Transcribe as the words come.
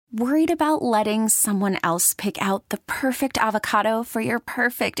Worried about letting someone else pick out the perfect avocado for your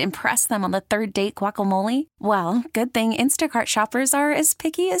perfect impress them on the third date guacamole? Well, good thing Instacart shoppers are as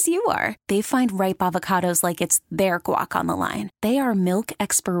picky as you are. They find ripe avocados like it's their guac on the line. They are milk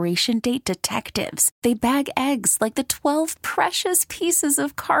expiration date detectives. They bag eggs like the 12 precious pieces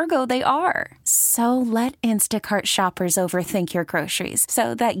of cargo they are. So let Instacart shoppers overthink your groceries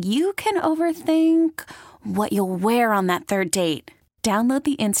so that you can overthink what you'll wear on that third date. Download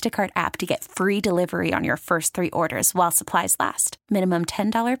the Instacart app to get free delivery on your first 3 orders while supplies last. Minimum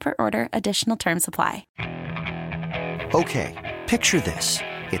 $10 per order. Additional terms apply. Okay, picture this.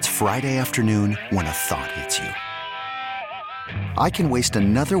 It's Friday afternoon when a thought hits you. I can waste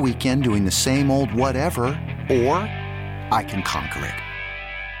another weekend doing the same old whatever, or I can conquer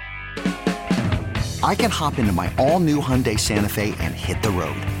it. I can hop into my all-new Hyundai Santa Fe and hit the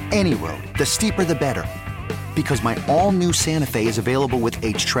road. Any road. The steeper, the better. Because my all-new Santa Fe is available with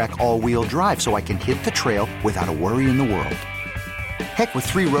H-Track all-wheel drive, so I can hit the trail without a worry in the world. Heck, with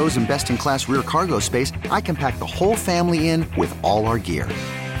 3 rows and best-in-class rear cargo space, I can pack the whole family in with all our gear.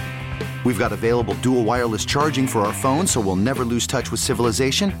 We've got available dual wireless charging for our phones, so we'll never lose touch with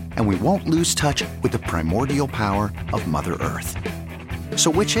civilization, and we won't lose touch with the primordial power of Mother Earth.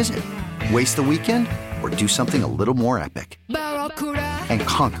 So which is it? Waste the weekend or do something a little more epic? And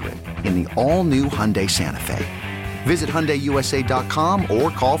conquer it in the all-new Hyundai Santa Fe. Visit HyundaiUSA.com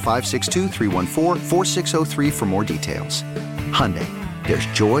or call 562-314-4603 for more details. Hyundai, there's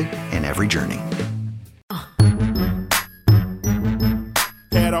joy in every journey.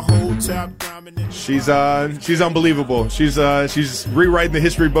 She's unbelievable. She's rewriting the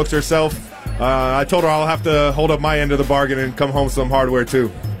history books herself. I told her I'll have to hold up my end of the bargain and come home with some hardware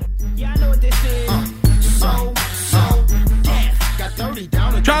too.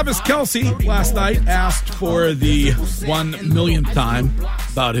 Travis Kelce last night asked for the 1 millionth time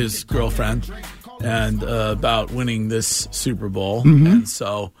about his girlfriend and about winning this Super Bowl. Mm-hmm. And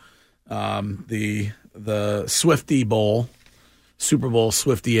so the Swiftie Bowl, Super Bowl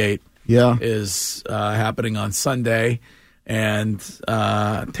Swiftie 8, is happening on Sunday. And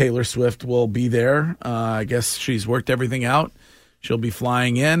Taylor Swift will be there. I guess she's worked everything out. She'll be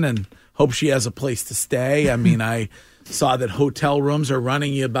flying in and hope she has a place to stay. I mean, I saw that hotel rooms are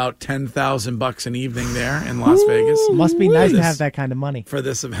running you about $10,000 an evening there in Las Vegas. Must be nice to have that kind of money for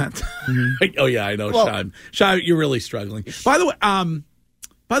this event. Mm-hmm. Oh yeah, I know, Scheim. Scheim, you're really struggling. By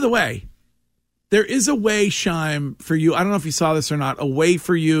the way, there is a way, Scheim, for you. I don't know if you saw this or not. A way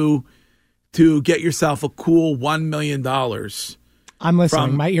for you to get yourself a cool $1 million. I'm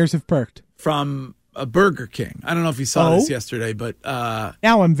listening. My ears have perked. From a Burger King. I don't know if you saw this yesterday, but now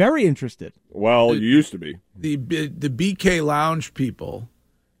I'm very interested. Well, you used to be. The BK Lounge people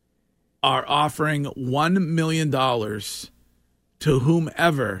are offering $1 million to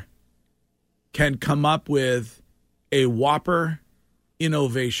whomever can come up with a Whopper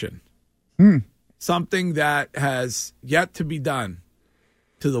innovation. Something that has yet to be done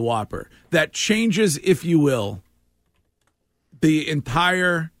to the Whopper that changes, if you will, the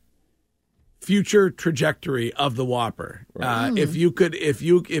entire future trajectory of the Whopper. If you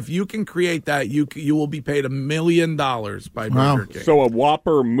can create that, you will be paid $1 million by Burger King. So a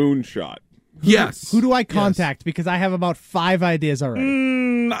Whopper moonshot. Yes. Who do I contact? Yes. Because I have about 5 ideas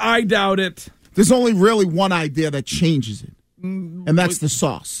already. I doubt it. There's only really one idea that changes it, and that's the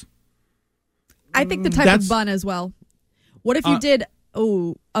sauce. I think the type of bun as well. What if you did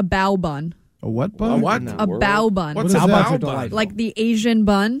a bao bun? A what bun? A what? A bao bun. What's a bao bun? Like the Asian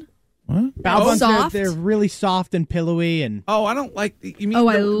bun. What? Bao buns, soft. They're really soft and pillowy. And I don't like. You mean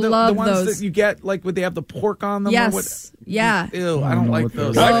I love the ones those that you get like when they have the pork on them? Yes. Yeah. Ew, I don't like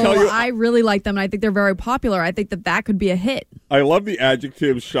those. I really like them, and I think they're very popular. I think that could be a hit. I love the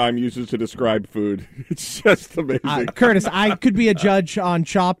adjectives Scheim uses to describe food. It's just amazing. Curtis, I could be a judge on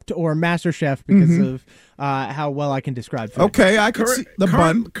Chopped or MasterChef because of how well I can describe food. Okay, I could see the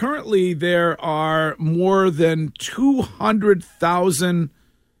bun. Currently, there are more than 200,000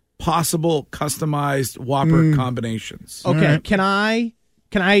 possible customized Whopper combinations. Okay, can I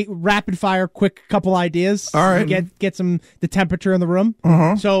rapid fire quick couple ideas? All right. Get the temperature in the room.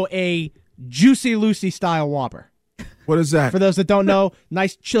 So a Juicy Lucy style Whopper. What is that? For those that don't know,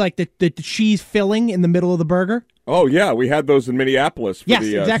 nice like the cheese filling in the middle of the burger. Oh yeah, we had those in Minneapolis. Yes,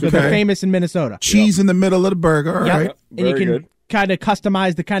 exactly. They're famous in Minnesota. Cheese in the middle of the burger. All right. And you can kind of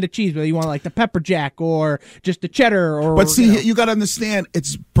customize the kind of cheese, whether you want like the pepper jack or just the cheddar. Or you got to understand,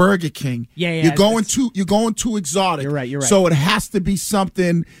 it's Burger King. Yeah. You're going too exotic. You're right. So it has to be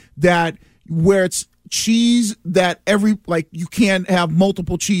something where it's cheese that you can't have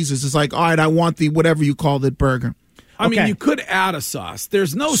multiple cheeses. It's like, all right, I want the whatever you called it burger. I mean, you could add a sauce.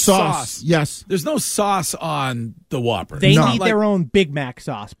 There's no sauce. Yes. There's no sauce on the Whopper. They need their own Big Mac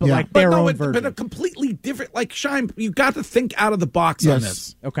sauce, but their own version. But a completely different, Scheim, you got to think out of the box on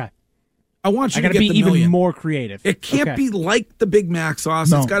this. Okay. I want you to get be the even million. more creative. It can't be like the Big Mac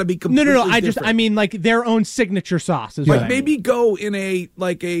sauce. No. It's got to be completely different. I mean like their own signature sauce. Maybe go in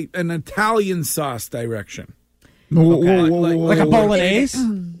an Italian sauce direction. Like a bolognese?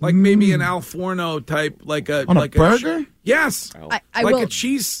 Like maybe an Al Forno type, on a burger? Yes. I will, a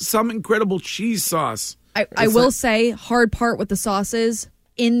cheese, some incredible cheese sauce. I will say, hard part with the sauces,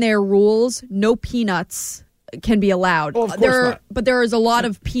 in their rules, no peanuts can be allowed. Oh, of course not. But there is a lot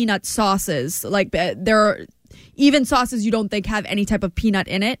of peanut sauces. Like there are even sauces you don't think have any type of peanut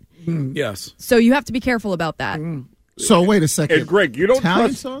in it. Yes. So you have to be careful about that. So wait a second. And Greg, you don't Italian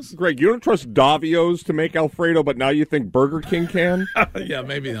trust sauce? Greg, you don't trust Davio's to make Alfredo, but now you think Burger King can? Yeah,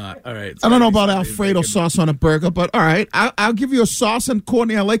 maybe not. All right. I don't know about Alfredo sauce on a burger, but all right. I'll give you a sauce, and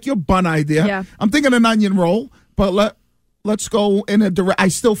Courtney, I like your bun idea. Yeah. I'm thinking an onion roll, but let's go in a direct. I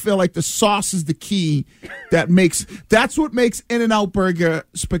still feel like the sauce is the key that's what makes In-N-Out Burger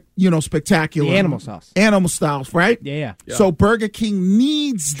spectacular. The animal sauce. Animal styles, right? Yeah. So Burger King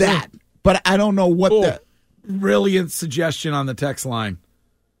needs that, but I don't know what that. Brilliant suggestion on the text line.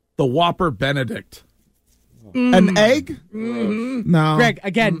 The Whopper Benedict. An egg? Mm-hmm. No. Greg,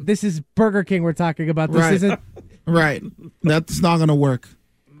 again, this is Burger King we're talking about. This isn't. Right. That's not going to work.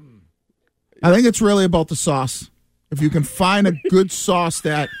 I think it's really about the sauce. If you can find a good sauce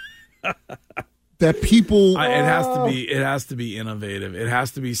that people. It has to be innovative. It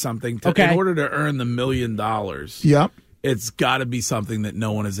has to be something in order to earn the $1 million. Yep. It's got to be something that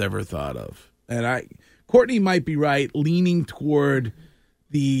no one has ever thought of. And Courtney might be right, leaning toward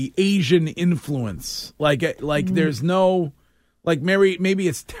the Asian influence. Like there's no, maybe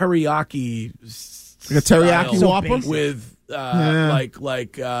it's teriyaki, like a teriyaki Whopper with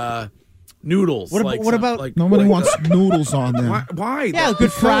noodles. What about nobody wants noodles on there? Why? Yeah, a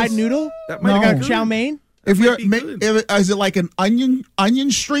good fried noodle. That might like a chow mein. Is it like an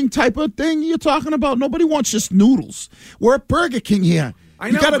onion string type of thing you're talking about? Nobody wants just noodles. We're at Burger King here.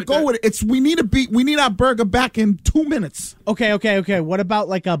 You got to go with it. We need our burger back in 2 minutes. Okay. What about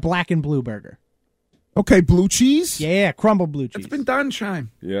like a black and blue burger? Okay, blue cheese? Yeah, crumbled blue cheese. It's been done, Scheim.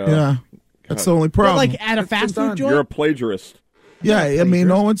 Yeah. That's the only problem. But like at a fast food joint? You're a plagiarist. Yeah, I mean,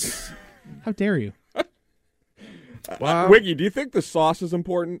 no one's. How dare you? Wow. Wiggy, do you think the sauce is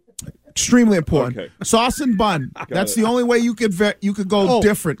important? Extremely important. Okay. Sauce and bun. That's the only way you could go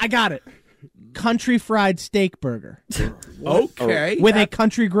different. I got it. Country fried steak burger. Okay. With a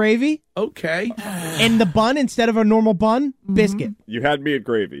country gravy. Okay. And the bun, instead of a normal bun, biscuit. You had me at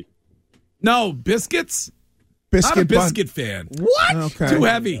gravy. No, biscuits? Biscuit Not a biscuit fan. What? Okay. Too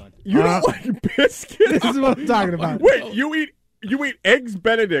heavy. You don't like biscuits? This is what I'm talking about. Wait, you eat Eggs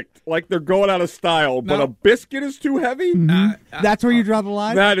Benedict like they're going out of style, but a biscuit is too heavy? That's where you draw the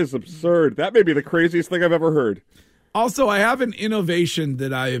line? That is absurd. That may be the craziest thing I've ever heard. Also, I have an innovation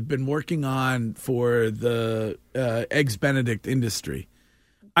that I have been working on for the Eggs Benedict industry.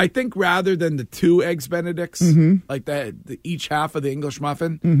 I think rather than the 2 Eggs Benedicts, like each half of the English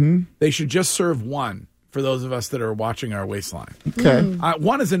muffin, they should just serve one for those of us that are watching our waistline. Okay.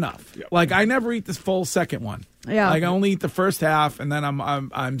 One is enough. Yep. Like, I never eat this full second one. Yeah. Like, I only eat the first half, and then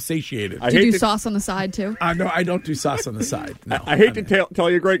I'm satiated. Do you do sauce on the side, too? No, I don't do sauce on the side. No, I hate to tell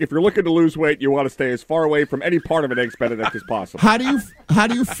you, Greg, if you're looking to lose weight, you want to stay as far away from any part of an Eggs Benedict as possible. How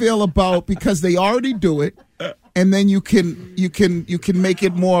do you feel about, because they already do it, and then you can make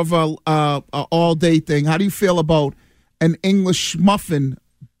it more of a all day thing. How do you feel about an English muffin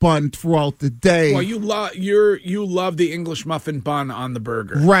bun throughout the day? Well, you love the English muffin bun on the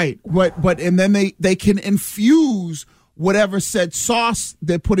burger, right? But and then they can infuse whatever said sauce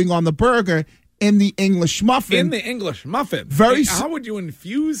they're putting on the burger in the English muffin. How would you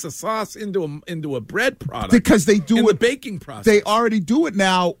infuse a sauce into a bread product? Because they do the baking process. They already do it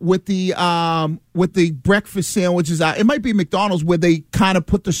now with the breakfast sandwiches. It might be McDonald's where they kind of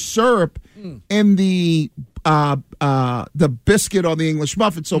put the syrup in the biscuit or the English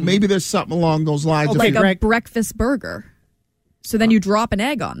muffin. So maybe there's something along those lines. Like a breakfast burger. So then you drop an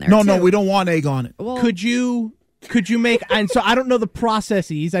egg on there. No, we don't want egg on it. Well, Could you make, and so I don't know the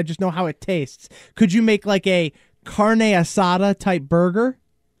processes, I just know how it tastes. Could you make like a carne asada type burger?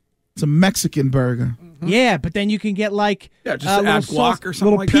 It's a Mexican burger. Yeah, but then you can get like just add guac or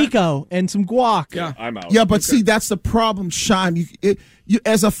something like that. Little pico and some guac. Yeah, I'm out. Yeah, but see, that's the problem, Scheim. You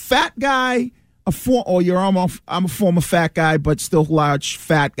as a fat guy, I'm a former fat guy, but still large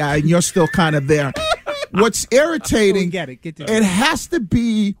fat guy, and you're still kind of there. What's irritating? Get it. It has to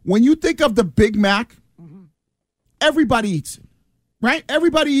be when you think of the Big Mac. everybody eats it, right?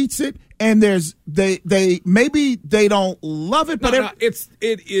 Everybody eats it, and maybe they don't love it, but it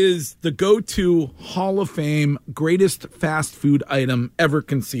is the go-to Hall of Fame greatest fast food item ever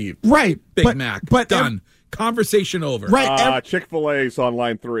conceived. Right, Big Mac. But done. Conversation over. Right. Chick-fil-A's on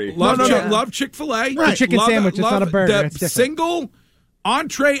line 3. Love Chick-fil-A. Right. The chicken sandwich. It's not a burger. The single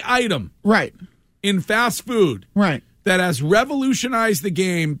entree item. Right. In fast food. Right. That has revolutionized the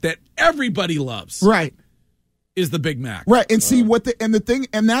game that everybody loves. Right. Is the Big Mac. Right. And see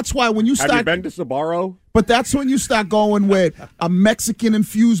and that's why when you start. Have you been to Sbarro? But that's when you start going with a Mexican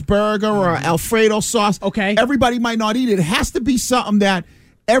infused burger or Alfredo sauce. Okay. Everybody might not eat it. It has to be something that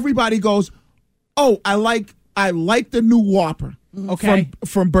everybody goes, oh, I like the new Whopper. Okay.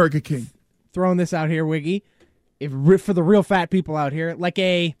 From Burger King. Throwing this out here, Wiggy. For the real fat people out here,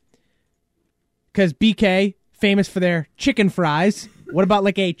 because BK, famous for their chicken fries. What about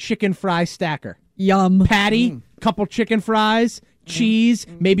like a chicken fry stacker? Yum. Patty, couple chicken fries, cheese,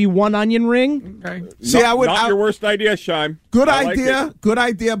 maybe one onion ring. Okay. See, not your worst idea, Scheim. Good Good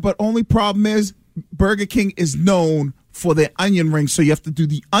idea, but only problem is Burger King is known for their onion rings, so you have to do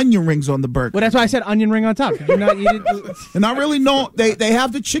the onion rings on the burger. Well, that's why I said onion ring on top. They're not really known. They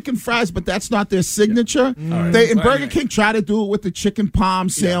have the chicken fries, but that's not their signature. Yeah. Burger King try to do it with the chicken palm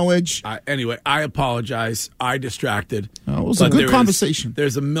sandwich. Anyway, I apologize. I distracted. It was a good conversation.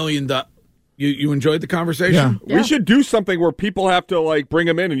 There's $1 million. You enjoyed the conversation? Yeah. We should do something where people have to bring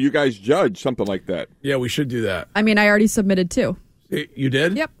them in and you guys judge, something like that. Yeah, we should do that. I mean, I already submitted 2. You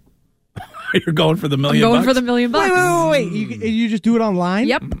did? Yep. You're going for the $1 million? I'm going for the $1 million. Wait. You just do it online?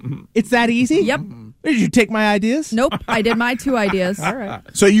 Yep. It's that easy? Yep. Did you take my ideas? Nope. I did my 2 ideas. All right.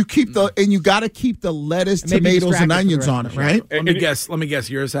 So you keep you got to keep the lettuce, tomatoes, and onions on it, right? Let me guess.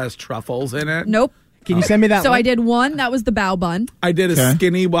 Yours has truffles in it? Nope. Can you send me that So one? I did one. That was the bao bun. I did a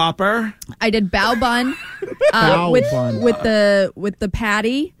skinny Whopper. I did bao bun with the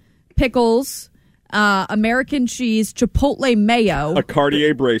patty, pickles, American cheese, chipotle mayo, a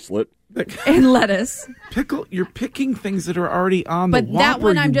Cartier bracelet, and lettuce. You're picking things that are already on But the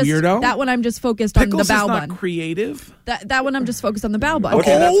Whopper, that one I'm just focused on the Pickles bao is bun. not creative. That one I'm just focused on the bao bun.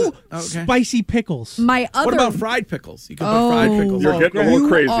 Okay, spicy pickles. My other. What about fried pickles? You can put fried pickles. You're getting a little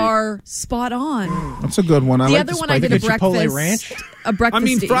crazy. You are spot on. That's a good one. The other one I did a breakfast. Chipotle ranch. A breakfast. I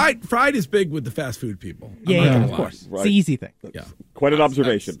mean, fried is big with the fast food people. Yeah, of course. Right. It's the easy thing. Yeah. Quite an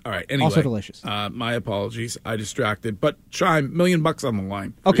observation. All right. Anyway, Also delicious. My apologies. I distracted. But Scheim, $1 million on the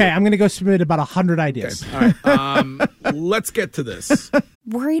line. Okay, I'm going to go submit about 100 ideas. Okay. All right. Let's get to this.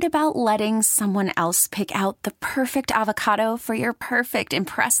 Worried about letting someone else pick out the perfect avocado for your perfect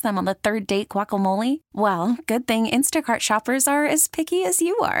impress them on the third date guacamole? Well, good thing Instacart shoppers are as picky as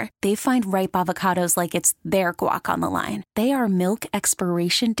you are. They find ripe avocados like it's their guac on the line. They are milk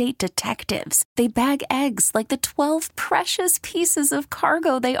expiration date detectives. They bag eggs like the 12 precious pieces of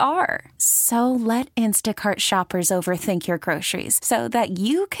cargo they are. So let Instacart shoppers overthink your groceries so that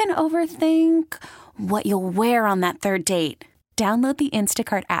you can overthink what you'll wear on that third date. Download the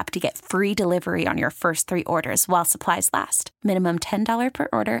Instacart app to get free delivery on your first 3 orders while supplies last. Minimum $10 per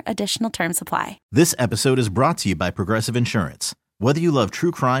order. Additional terms apply. This episode is brought to you by Progressive Insurance. Whether you love true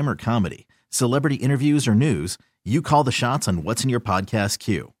crime or comedy, celebrity interviews or news, you call the shots on what's in your podcast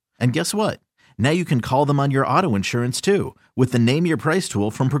queue. And guess what? Now you can call them on your auto insurance too with the Name Your Price tool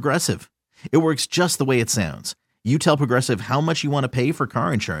from Progressive. It works just the way it sounds. You tell Progressive how much you want to pay for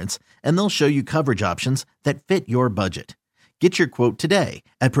car insurance, and they'll show you coverage options that fit your budget. Get your quote today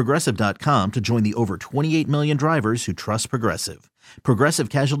at Progressive.com to join the over 28 million drivers who trust Progressive. Progressive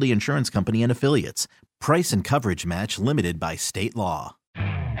Casualty Insurance Company and Affiliates. Price and coverage match limited by state law.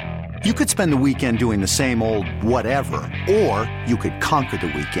 You could spend the weekend doing the same old whatever, or you could conquer the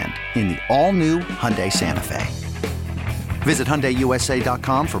weekend in the all-new Hyundai Santa Fe. Visit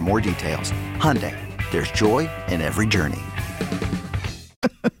HyundaiUSA.com for more details. Hyundai, there's joy in every journey.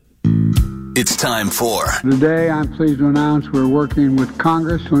 It's time for... Today, I'm pleased to announce we're working with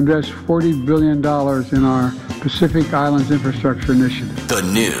Congress to invest $40 billion in our Pacific Islands Infrastructure Initiative. The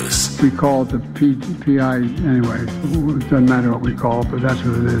news. We call it the PGPI anyway. It doesn't matter what we call it, but that's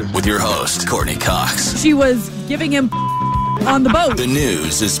what it is. With your host, Courtney Cox. She was giving him on the boat. The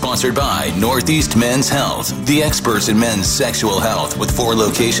news is sponsored by Northeast Men's Health, the experts in men's sexual health, with 4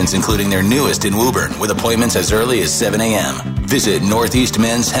 locations, including their newest in Woburn, with appointments as early as 7 a.m. Visit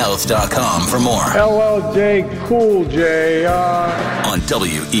northeastmenshealth.com for more. LLJ Cool J. On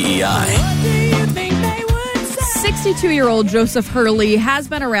WEEI. What do you think they would say? 62-year-old Joseph Hurley has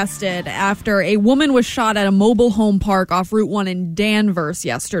been arrested after a woman was shot at a mobile home park off Route 1 in Danvers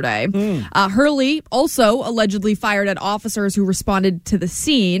yesterday. Hurley also allegedly fired at officers who responded to the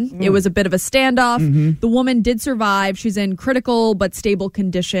scene. It was a bit of a standoff. The woman did survive. She's in critical but stable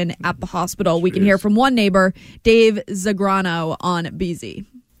condition at the hospital. We can hear from one neighbor, Dave Zagrano, on BZ.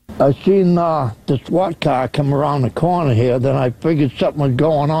 I seen the SWAT car come around the corner here, then I figured something was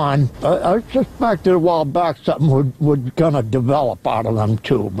going on. I suspected a while back something was going to develop out of them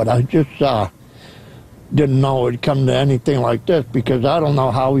too, but I just didn't know it'd come to anything like this because I don't know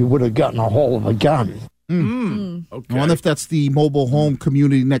how he would have gotten a hold of a gun. Okay. I wonder if that's the mobile home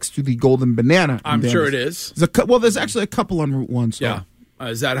community next to the Golden Banana. I'm sure it is. There's actually a couple on Route 1. So. Yeah.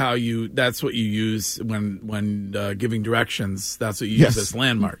 Is that how that's what you use when giving directions? That's what you use as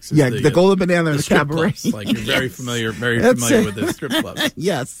landmarks. The Golden Banana and the Cabaret. Clubs. Like you're very familiar with the strip clubs.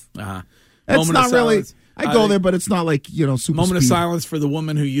 Yes. It's not really. I go there, but it's not like, super Moment of speed. silence for the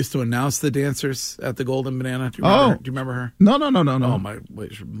woman who used to announce the dancers at the Golden Banana. Do you remember her? No. Oh,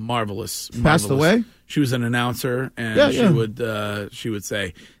 marvelous. Passed away? She was an announcer, and she would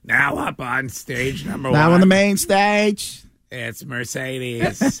say, "Now up on stage number one. Now on the main stage. It's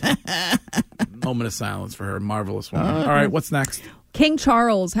Mercedes." Moment of silence for her. Marvelous woman. All right, what's next? King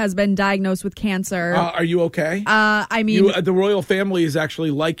Charles has been diagnosed with cancer. Are you okay? I mean... the royal family is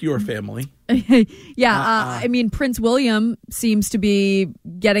actually like your family. I mean, Prince William seems to be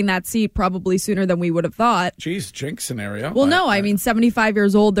getting that seat probably sooner than we would have thought. Geez, jinx scenario. Well, I mean, 75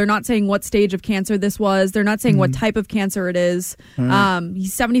 years old. They're not saying what stage of cancer this was. They're not saying what type of cancer it is.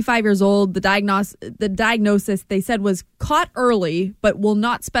 He's 75 years old. The diagnosis, they said, was caught early, but will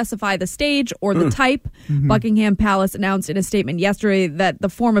not specify the stage or the type. Buckingham Palace announced in a statement yesterday that the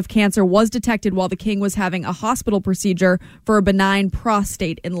form of cancer was detected while the king was having a hospital procedure for a benign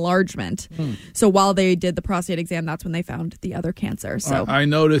prostate enlargement. So while they did the prostate exam, that's when they found the other cancer. So I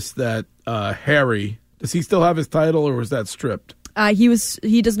noticed that Harry, does he still have his title, or was that stripped?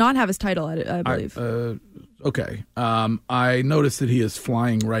 He does not have his title, I believe. Okay. I noticed that he is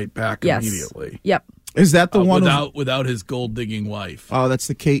flying right back immediately. Yep. Is that the one without his gold digging wife? Oh, that's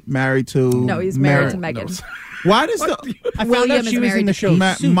the Kate married to. No, he's married to Meghan. No. Why does I found out she was in the show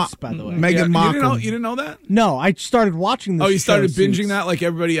Suits, by the way. Meghan Markle. You didn't know that? No, I started watching this. Oh, you started show binging Suits. that like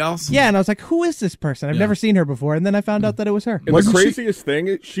everybody else? Yeah, and I was like, who is this person? I've never seen her before, and then I found out that it was her. And the craziest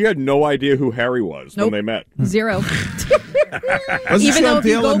thing, she had no idea who Harry was when they met. Zero. Was Even she though on if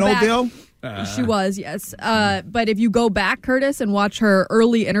you Deal go or No back- Deal? She was, yes. But if you go back, Curtis, and watch her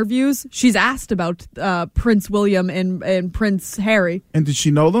early interviews, she's asked about Prince William and Prince Harry. And did she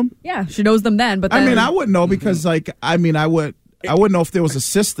know them? Yeah, she knows them then. But I then, mean, I wouldn't know because, I wouldn't know if there was a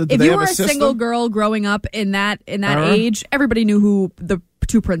sister. Did if they you have were a sister? single girl growing up in that age, everybody knew who the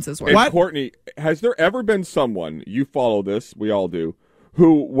two princes were. And Courtney, has there ever been someone, you follow this, we all do,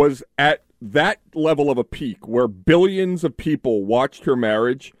 who was at that level of a peak where billions of people watched her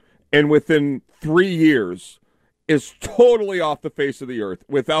marriage and within 3 years is totally off the face of the earth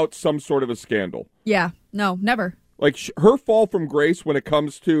without some sort of a scandal? Yeah, no, never. Like her fall from grace when it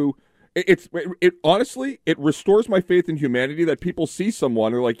comes to it honestly, it restores my faith in humanity that people see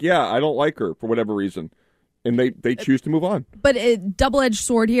someone who are like, yeah, I don't like her for whatever reason, and they choose to move on. But double-edged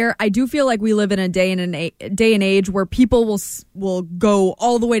sword here. I do feel like we live in a day and age where people will go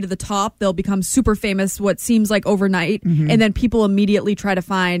all the way to the top. They'll become super famous, what seems like overnight, and then people immediately try to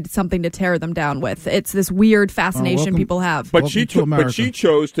find something to tear them down with. It's this weird fascination people have. But she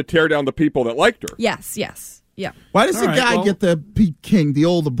chose to tear down the people that liked her. Yes, yeah. Why does the guy get the Pete King, the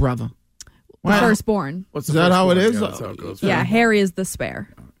older brother? The firstborn. Is that how it is? Yeah, that's how it goes. Yeah, Harry is the spare.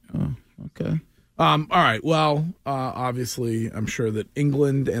 Oh, okay. All right. Well, obviously, I'm sure that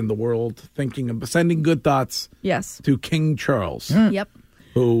England and the world sending good thoughts to King Charles. Yep.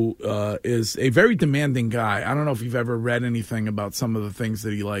 Who is a very demanding guy. I don't know if you've ever read anything about some of the things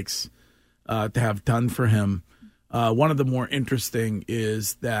that he likes to have done for him. One of the more interesting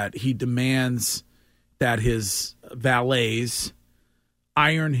is that he demands that his valets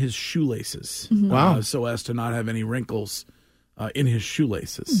iron his shoelaces. So as to not have any wrinkles in his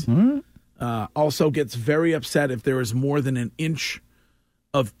shoelaces. Also gets very upset if there is more than an inch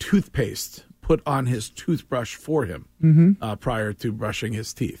of toothpaste put on his toothbrush for him prior to brushing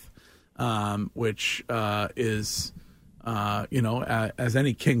his teeth, which is, as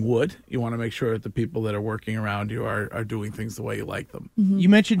any king would, you want to make sure that the people that are working around you are doing things the way you like them. You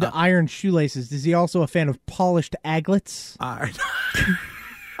mentioned iron shoelaces. Is he also a fan of polished aglets? I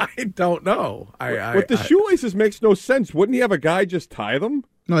don't know. With the shoelaces makes no sense. Wouldn't he have a guy just tie them?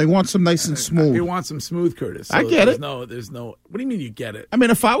 No, he wants them nice and smooth. He wants them smooth, Curtis. So I get it. There's no. What do you mean you get it? I mean,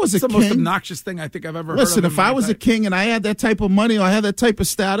 if I was it's a the king, most obnoxious thing I think I've ever heard. Listen, if I was a king and I had that type of money or I had that type of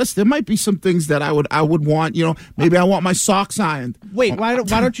status, there might be some things that I would want. You know, maybe I want my socks ironed. Wait, why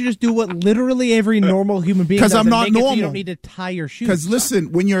don't you just do what literally every normal human being does? Because I'm not normal. So you don't need to tie your shoes. Because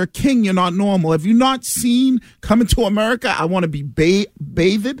listen, when you're a king, you're not normal. Have you not seen Coming to America? I want to be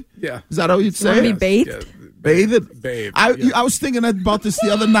bathed. Yeah, is that how you'd say? Want to be bathed? Yeah. Bathed. I was thinking about this the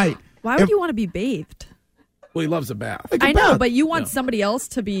other night. Why would you want to be bathed? Well, he loves a bath. I know, but you want somebody else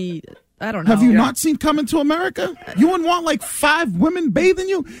to be. I don't know. Have you not seen Coming to America? You wouldn't want like 5 women bathing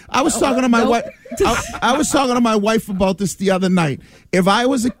you? I was talking to my wife. I was talking to my wife about this the other night. If I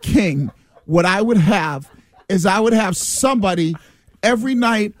was a king, what I would have is I would have somebody every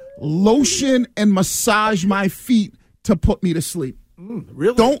night lotion and massage my feet to put me to sleep.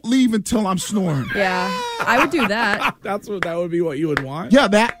 Really? Don't leave until I'm snoring. Yeah, I would do that. That would be what you would want. Yeah,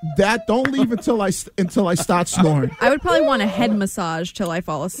 that don't leave until I start snoring. I would probably want a head massage till I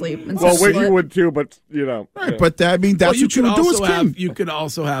fall asleep. Well, you would too, but you know. Right, but that's what you would do as king. You could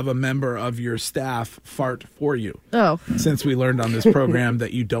also have a member of your staff fart for you. Oh, since we learned on this program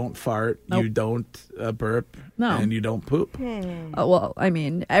that you don't fart, you don't burp, and you don't poop. Well, I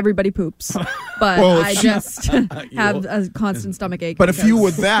mean, everybody poops, but I just have a constant stomach ache. But if you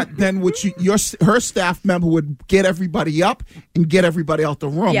were that, then her staff member would get everybody up and get everybody out the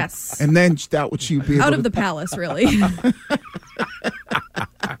room. Yes, and then that would you be able out of the palace, really.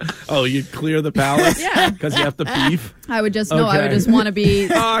 Oh, you'd clear the palace? Yeah, because you have to beef. I would just I would just want to be.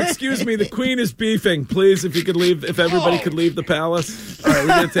 Excuse me, the queen is beefing. Please, if you could leave, if everybody could leave the palace. All right, we're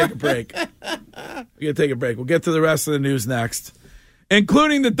gonna take a break. We'll get to the rest of the news next,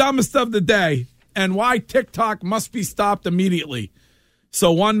 including the dumbest of the day and why TikTok must be stopped immediately.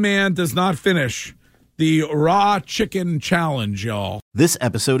 So one man does not finish the raw chicken challenge, y'all. This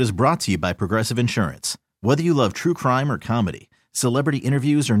episode is brought to you by Progressive Insurance. Whether you love true crime or comedy, celebrity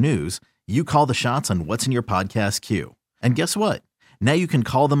interviews or news, you call the shots on what's in your podcast queue. And guess what? Now you can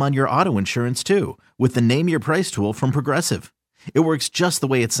call them on your auto insurance too with the Name Your Price tool from Progressive. It works just the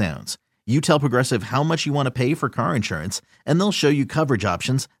way it sounds. You tell Progressive how much you want to pay for car insurance, and they'll show you coverage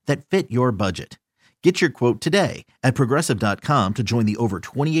options that fit your budget. Get your quote today at Progressive.com to join the over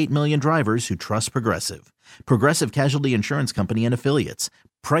 28 million drivers who trust Progressive. Progressive Casualty Insurance Company and Affiliates.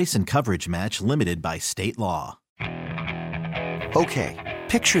 Price and coverage match limited by state law. Okay,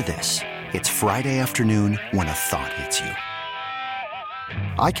 picture this. It's Friday afternoon when a thought hits you.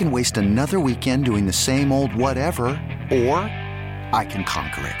 I can waste another weekend doing the same old whatever, or I can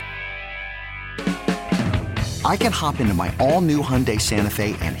conquer it. I can hop into my all-new Hyundai Santa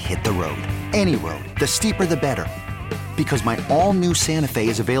Fe and hit the road. Any road. The steeper, the better. Because my all-new Santa Fe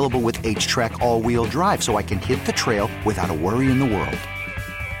is available with H-Track all-wheel drive, so I can hit the trail without a worry in the world.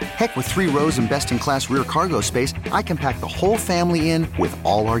 Heck, with 3 rows and best-in-class rear cargo space, I can pack the whole family in with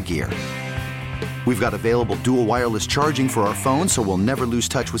all our gear. We've got available dual wireless charging for our phones, so we'll never lose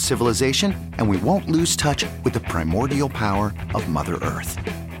touch with civilization, and we won't lose touch with the primordial power of Mother Earth.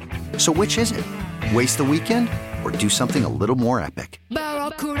 So which is it? Waste the weekend or do something a little more epic?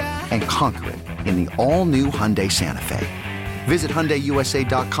 And conquer it in the all-new Hyundai Santa Fe. Visit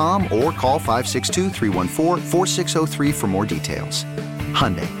HyundaiUSA.com or call 562-314-4603 for more details.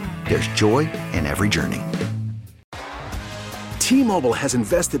 Hyundai, there's joy in every journey. T-Mobile has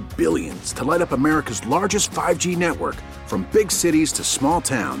invested billions to light up America's largest 5G network, from big cities to small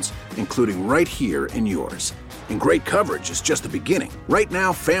towns, including right here in yours. And great coverage is just the beginning. Right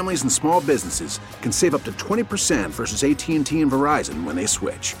now, families and small businesses can save up to 20% versus AT&T and Verizon when they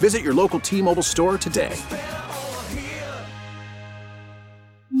switch. Visit your local T-Mobile store today.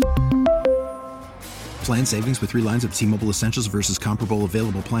 Plan savings with 3 lines of T-Mobile Essentials versus comparable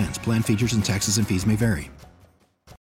available plans. Plan features and taxes and fees may vary.